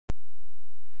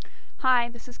Hi,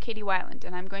 this is Katie Weiland,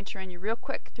 and I'm going to run you real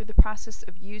quick through the process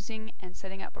of using and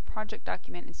setting up a project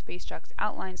document in SpaceJock's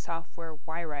outline software,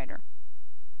 yWriter.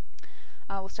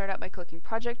 We'll start out by clicking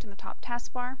Project in the top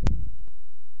taskbar.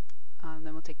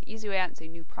 Then we'll take the easy way out and say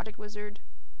New Project Wizard.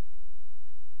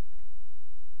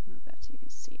 Move that so you can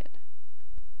see it.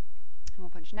 And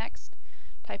we'll punch Next.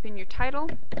 Type in your title.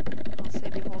 I'll say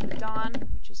Behold the Dawn,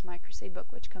 which is my Crusade book,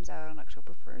 which comes out on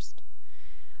October 1st.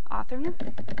 Author.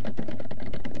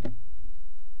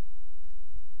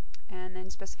 And then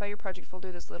specify your project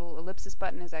folder. This little ellipsis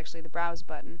button is actually the Browse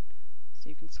button, so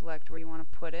you can select where you want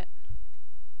to put it.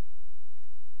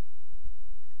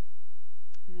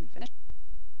 And then finish.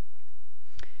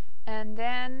 And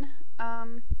then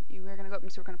we're going to go up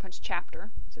and so we're going to punch Chapter.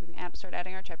 So we can start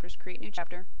adding our chapters. Create new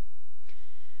chapter.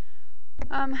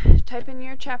 Type in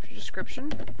your chapter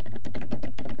description.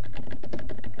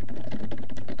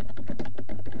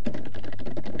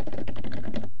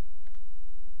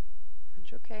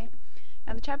 Punch OK.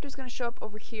 Now the chapter is going to show up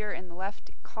over here in the left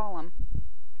column,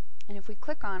 and if we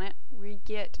click on it, we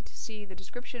get to see the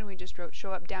description we just wrote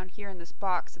show up down here in this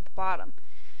box at the bottom.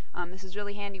 This is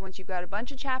really handy once you've got a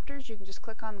bunch of chapters. You can just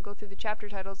go through the chapter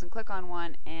titles and click on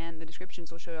one, and the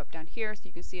descriptions will show up down here so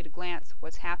you can see at a glance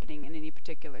what's happening in any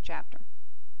particular chapter.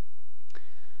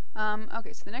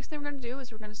 Okay, so the next thing we're going to do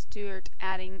is we're going to start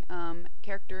adding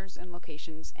characters and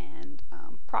locations and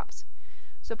props.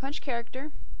 So punch Character,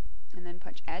 and then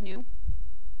punch Add New,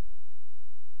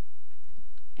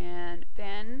 and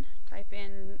then type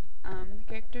in the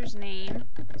character's name.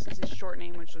 This is his short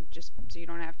name, which will just so you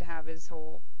don't have to have his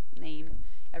whole name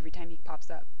every time he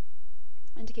pops up.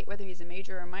 Indicate whether he's a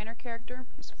major or minor character,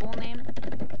 his full name,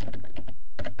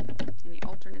 any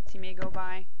alternates he may go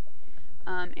by,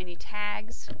 any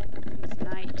tags, he's a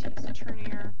knight, he's a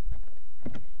tournier,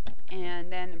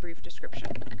 and then a brief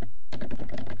description.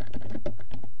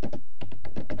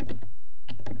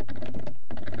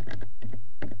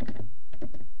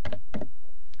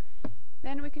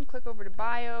 Then we can click over to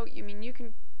Bio.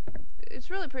 It's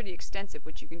really pretty extensive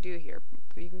what you can do here.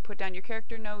 You can put down your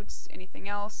character notes, anything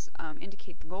else,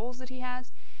 indicate the goals that he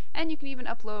has, and you can even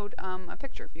upload a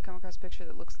picture. If you come across a picture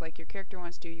that looks like your character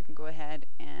wants to, you can go ahead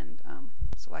and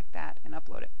select that and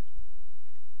upload it.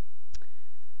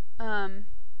 And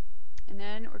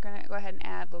then we're going to go ahead and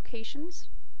add locations,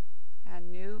 add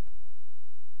new,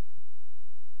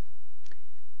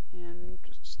 and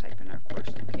just type in our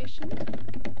first location.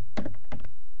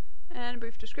 And a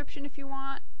brief description if you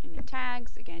want. Any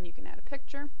tags, again, you can add a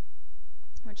picture.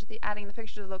 Which adding the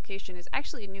picture to the location is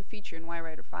actually a new feature in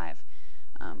yWriter 5.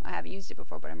 I haven't used it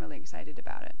before, but I'm really excited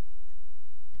about it.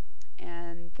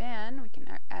 And then we can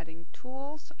adding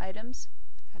tools, items,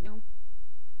 add new.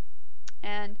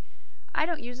 And I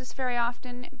don't use this very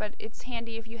often, but it's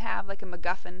handy if you have like a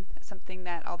MacGuffin, something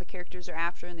that all the characters are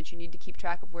after and that you need to keep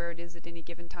track of where it is at any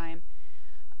given time.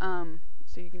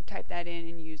 So you can type that in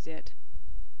and use it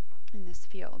in this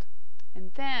field.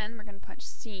 And then we're going to punch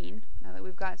Scene, now that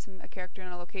we've got a character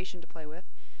and a location to play with.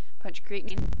 Punch Create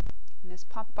Scene, and this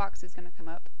pop-up box is going to come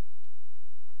up.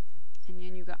 And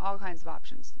then you've got all kinds of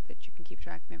options that you can keep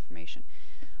track of information.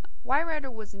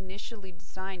 yWriter was initially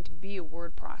designed to be a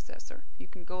word processor. You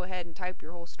can go ahead and type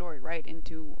your whole story right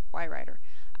into yWriter.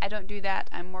 I don't do that.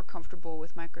 I'm more comfortable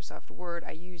with Microsoft Word.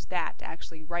 I use that to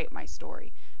actually write my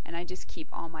story. And I just keep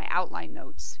all my outline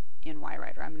notes in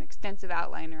yWriter. I'm an extensive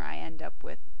outliner. I end up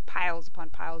with piles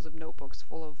upon piles of notebooks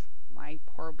full of my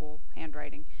horrible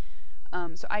handwriting.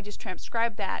 So I just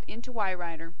transcribe that into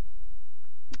yWriter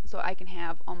so I can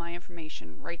have all my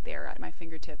information right there at my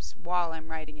fingertips while I'm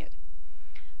writing it.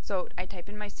 So I type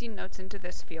in my scene notes into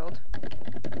this field.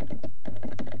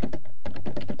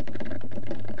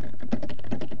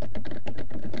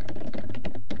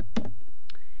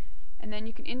 And then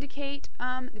you can indicate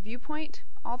the viewpoint.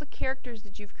 All the characters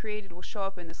that you've created will show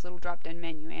up in this little drop-down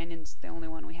menu, and it's the only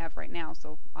one we have right now,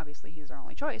 so obviously he's our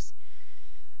only choice.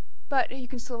 But you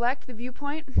can select the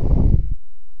viewpoint,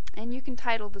 and you can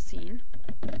title the scene,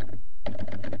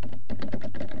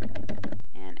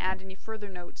 and add any further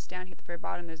notes. Down here at the very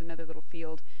bottom there's another little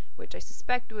field, which I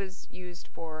suspect was used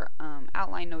for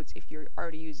outline notes if you're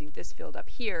already using this field up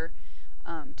here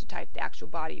to type the actual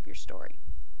body of your story.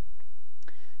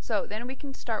 So then we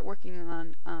can start working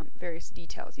on various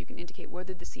details. You can indicate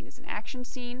whether the scene is an action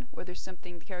scene, whether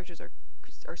the characters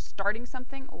are starting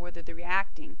something, or whether they're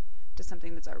reacting to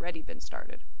something that's already been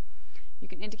started. You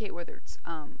can indicate whether it's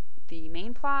the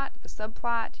main plot, the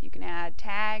subplot. You can add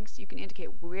tags. You can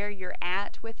indicate where you're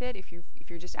at with it, if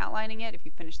you're just outlining it, if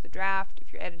you finished the draft,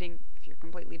 if you're editing, if you're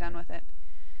completely done with it.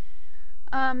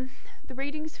 The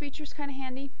ratings feature is kind of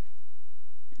handy.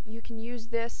 You can use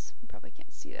this, you probably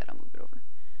can't see that, I'll move it over.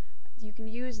 You can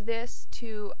use this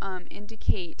to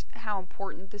indicate how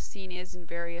important the scene is in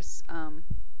various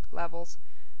levels,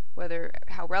 whether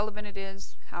how relevant it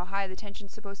is, how high the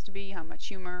tension's supposed to be, how much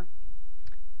humor,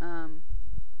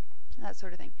 that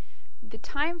sort of thing. The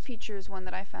time feature is one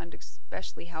that I found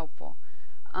especially helpful.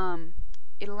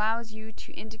 It allows you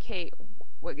to indicate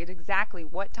exactly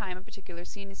what time a particular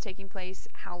scene is taking place,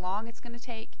 how long it's going to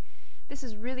take. This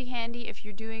is really handy if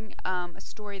you're doing a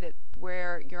story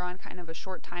where you're on kind of a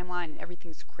short timeline and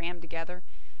everything's crammed together.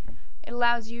 It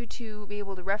allows you to be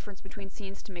able to reference between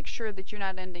scenes to make sure that you're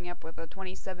not ending up with a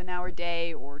 27-hour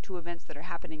day or two events that are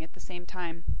happening at the same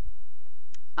time.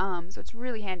 So it's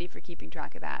really handy for keeping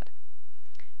track of that.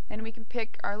 Then we can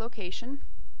pick our location,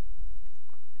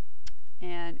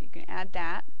 and you can add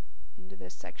that into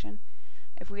this section.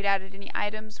 If we'd added any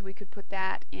items, we could put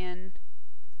that in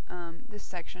this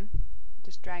section.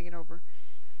 Just drag it over.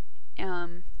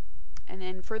 And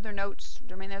then further notes.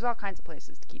 I mean, there's all kinds of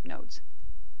places to keep notes.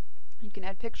 You can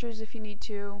add pictures if you need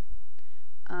to.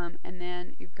 And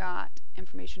then you've got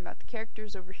information about the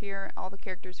characters over here, all the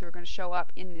characters who are going to show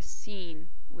up in this scene.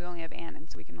 We only have Annan,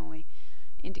 so we can only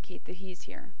indicate that he's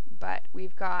here. But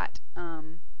we've got,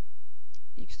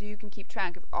 so you can keep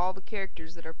track of all the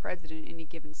characters that are present in any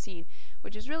given scene,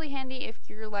 which is really handy if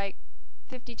you're like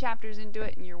 50 chapters into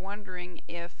it and you're wondering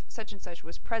if such and such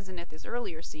was present at this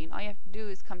earlier scene. All you have to do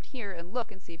is come here and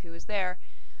look and see if he was there.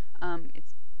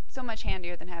 It's so much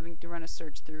handier than having to run a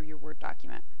search through your Word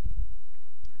document.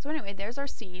 So anyway, there's our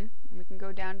scene. And we can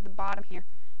go down to the bottom here,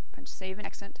 punch save and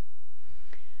exit.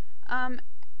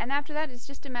 And after that, it's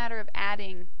just a matter of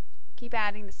keep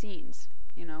adding the scenes.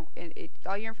 You know,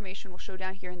 all your information will show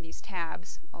down here in these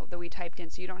tabs that we typed in,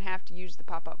 so you don't have to use the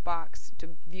pop-up box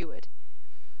to view it.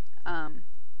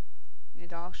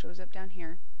 It all shows up down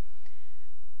here.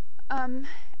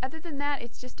 Other than that,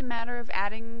 it's just a matter of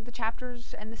adding the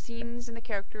chapters and the scenes and the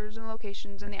characters and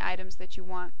locations and the items that you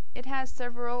want. It has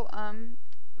several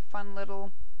fun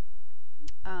little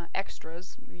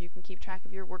extras where you can keep track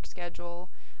of your work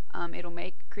schedule. It'll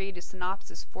create a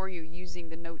synopsis for you using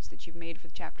the notes that you've made for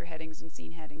the chapter headings and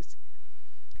scene headings.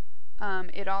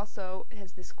 It also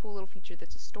has this cool little feature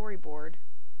that's a storyboard,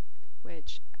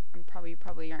 which you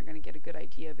probably aren't going to get a good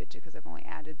idea of it because I've only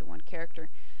added the one character.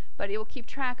 But it will keep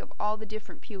track of all the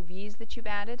different POVs that you've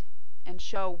added and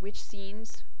show which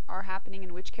scenes are happening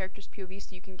in which character's POV,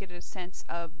 so you can get a sense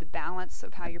of the balance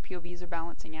of how your POVs are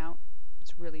balancing out.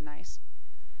 It's really nice.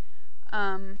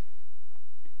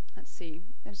 Let's see.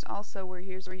 There's also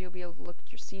here's where you'll be able to look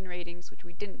at your scene ratings, which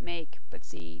we didn't make, but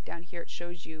see down here it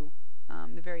shows you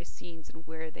the various scenes and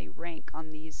where they rank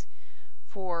on these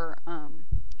 4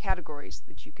 categories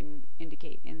that you can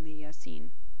indicate in the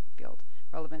scene field: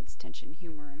 relevance, tension,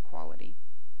 humor, and quality.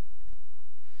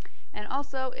 And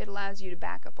also it allows you to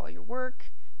back up all your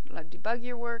work. It'll allow you to debug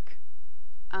your work.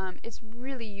 It's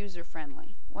really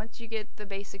user-friendly. Once you get the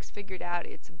basics figured out,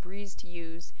 it's a breeze to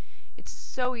use. It's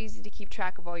so easy to keep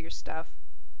track of all your stuff.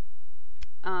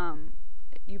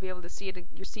 You'll be able to see your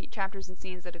chapters and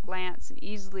scenes at a glance and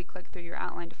easily click through your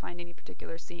outline to find any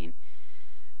particular scene.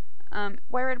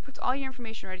 yWriter puts all your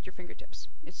information right at your fingertips.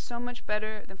 It's so much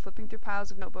better than flipping through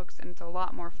piles of notebooks, and it's a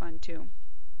lot more fun too.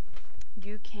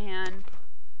 You can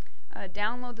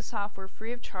download the software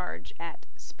free of charge at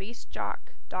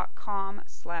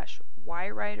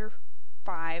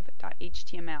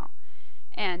spacejock.com/yWriter5.html.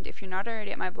 And if you're not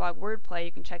already at my blog Wordplay,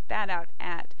 you can check that out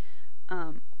at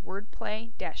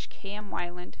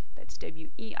wordplay-kmweiland, that's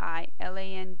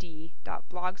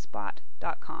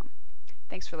WEILAND.blogspot.com.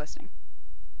 Thanks for listening.